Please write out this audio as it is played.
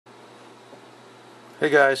Hey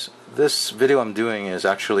guys, this video I'm doing is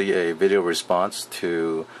actually a video response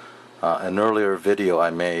to an earlier video I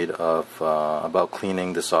made of about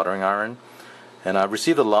cleaning the soldering iron, and I've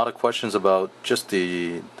received a lot of questions about just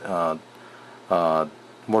the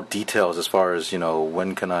more details as far as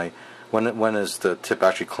when is the tip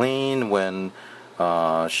actually clean, when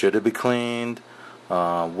should it be cleaned,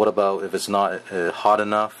 what about if it's not hot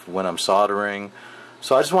enough when I'm soldering.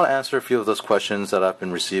 So I just want to answer a few of those questions that I've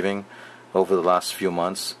been receiving over the last few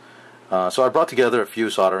months. So I brought together a few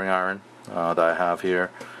soldering iron that I have here.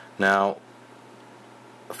 Now,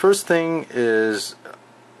 first thing is,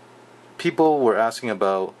 people were asking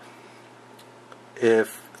about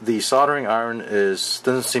if the soldering iron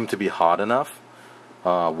doesn't seem to be hot enough.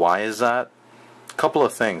 Why is that? A couple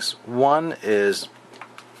of things. One is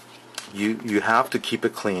you have to keep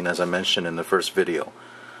it clean, as I mentioned in the first video.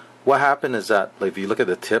 What happened is that, like, if you look at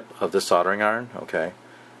the tip of this soldering iron, okay,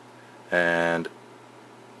 and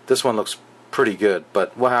this one looks pretty good,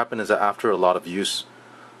 but what happened is that after a lot of use,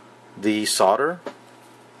 the solder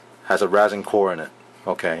has a resin core in it,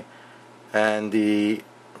 okay, and the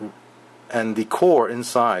core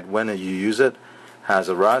inside, when you use it, has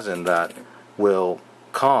a resin that will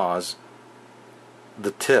cause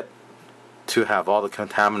the tip to have all the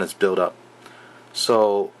contaminants build up.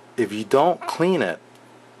 So if you don't clean it,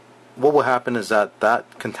 what will happen is that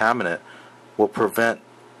contaminant will prevent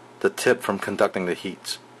the tip from conducting the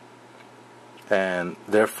heat, and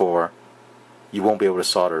therefore you won't be able to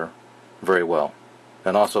solder very well,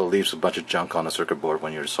 and also leaves a bunch of junk on the circuit board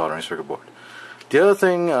when you're soldering a circuit board. The other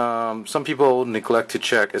thing some people neglect to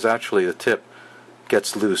check is actually the tip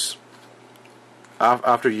gets loose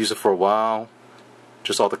after you use it for a while.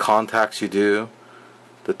 Just all the contacts you do,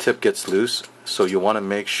 the tip gets loose, so you want to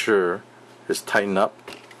make sure it's tightened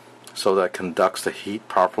up so that it conducts the heat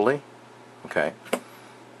properly. Okay.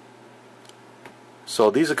 So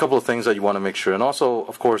these are a couple of things that you want to make sure. And also,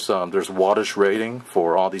 of course, there's wattage rating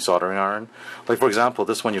for all these soldering iron. Like, for example,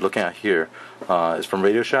 this one you're looking at here is from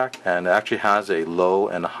Radio Shack, and it actually has a low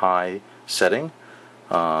and high setting.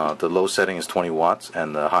 The low setting is 20 watts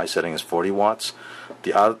and the high setting is 40 watts.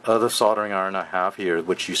 The other soldering iron I have here,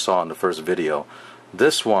 which you saw in the first video,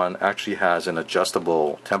 this one actually has an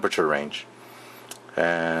adjustable temperature range.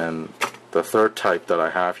 And the third type that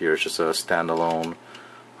I have here is just a standalone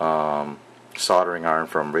soldering iron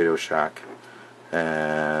from Radio Shack,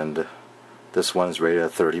 and this one's rated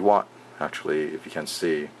at 30 watt. Actually, if you can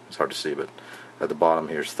see, it's hard to see, but at the bottom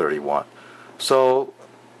here is 30 watt. So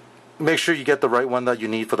make sure you get the right one that you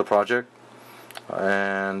need for the project,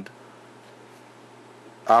 and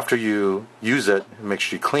after you use it, make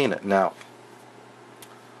sure you clean it. Now,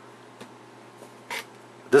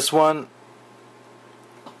 this one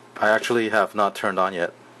I actually have not turned on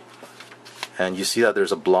yet, and you see that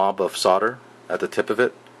there's a blob of solder at the tip of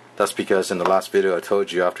it. That's because in the last video I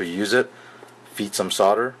told you, after you use it, feed some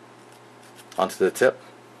solder onto the tip,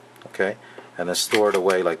 okay, and then store it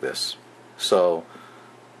away like this. So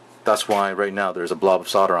that's why right now there's a blob of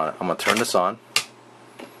solder on it. I'm going to turn this on,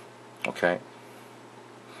 okay,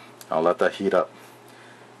 I'll let that heat up.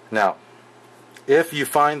 Now, if you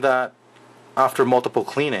find that after multiple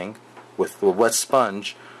cleaning with the wet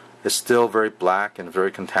sponge it's still very black and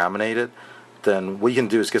very contaminated, then what you can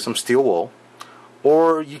do is get some steel wool,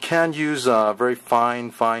 or you can use very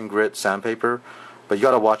fine grit sandpaper, but you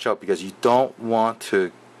got to watch out because you don't want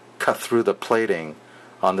to cut through the plating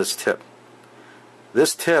on this tip.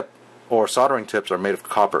 This tip, or soldering tips, are made of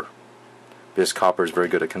copper, because copper is very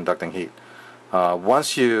good at conducting heat.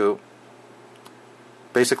 Once you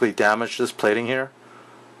basically damage this plating here,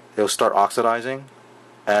 it'll start oxidizing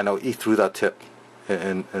and it'll eat through that tip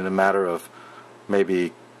in a matter of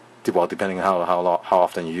maybe, well, depending on how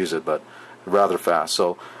often you use it, but rather fast.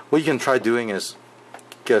 So what you can try doing is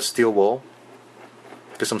get steel wool,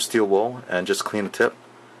 get some steel wool, and just clean the tip,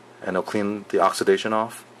 and it'll clean the oxidation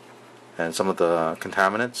off and some of the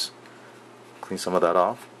contaminants. Clean some of that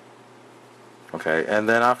off. Okay, and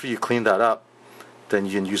then after you clean that up, then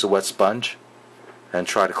you can use a wet sponge and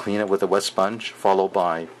try to clean it with a wet sponge, followed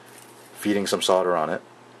by feeding some solder on it.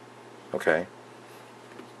 Okay.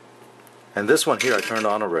 And this one here I turned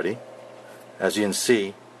on already. As you can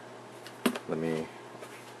see, let me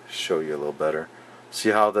show you a little better.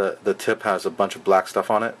 See how the tip has a bunch of black stuff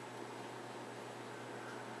on it?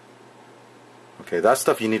 Okay, that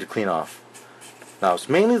stuff you need to clean off. Now, it's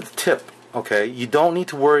mainly the tip, okay? You don't need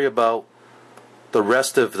to worry about the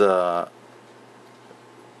rest of the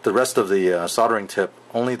soldering tip,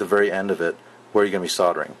 only the very end of it where you're going to be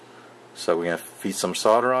soldering. So we're going to feed some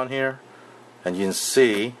solder on here, and you can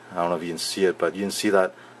see, I don't know if you can see it, but you can see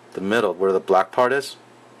that the middle, where the black part is,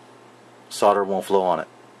 solder won't flow on it.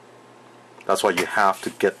 That's why you have to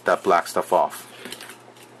get that black stuff off,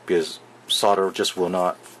 because solder just will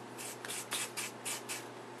not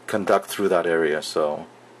conduct through that area. So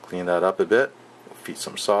clean that up a bit, feed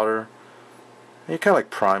some solder, and you're kind of like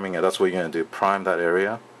priming it. That's what you're going to do, prime that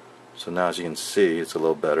area. So now as you can see, it's a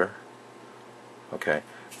little better. Okay,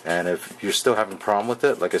 and if you're still having a problem with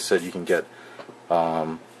it, like I said, you can get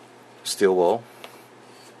steel wool.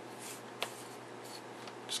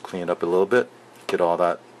 Just clean it up a little bit, get all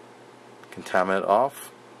that contaminant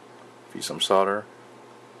off, feed some solder,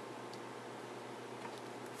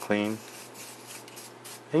 clean.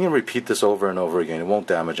 And you can repeat this over and over again. It won't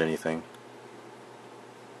damage anything.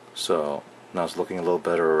 So now it's looking a little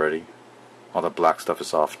better already. All the black stuff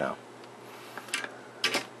is off now.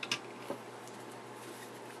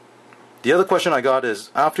 The other question I got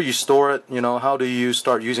is, after you store it, how do you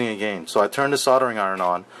start using it again? So I turned the soldering iron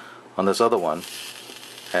on this other one,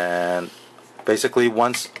 and basically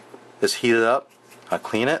once it's heated up, I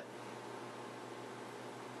clean it,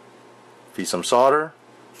 feed some solder,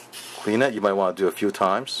 clean it. You might want to do a few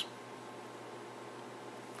times,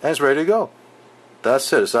 and it's ready to go.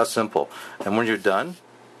 That's it. It's that simple. And when you're done,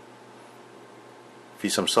 feed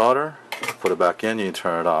some solder, put it back in, you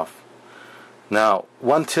turn it off. Now,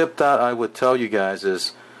 one tip that I would tell you guys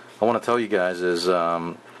is, if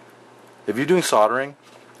you're doing soldering,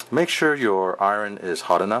 make sure your iron is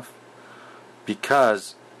hot enough,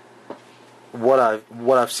 because what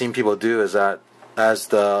I've seen people do is that as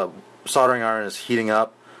the soldering iron is heating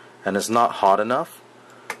up and it's not hot enough,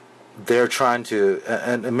 they're trying to,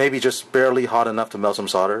 and maybe just barely hot enough to melt some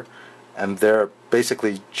solder, and they're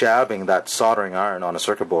basically jabbing that soldering iron on a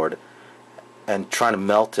circuit board and trying to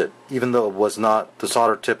melt it, even though the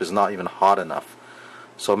solder tip is not even hot enough.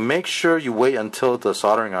 So make sure you wait until the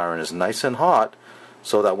soldering iron is nice and hot,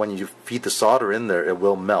 so that when you feed the solder in there, it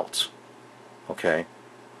will melt. Okay,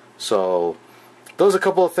 so those are a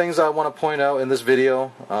couple of things I want to point out in this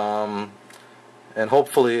video, and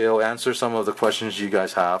hopefully it'll answer some of the questions you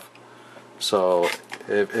guys have. So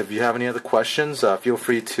if you have any other questions, feel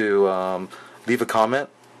free to leave a comment,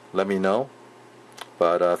 let me know.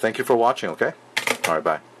 But thank you for watching, okay? Alright,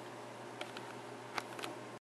 bye.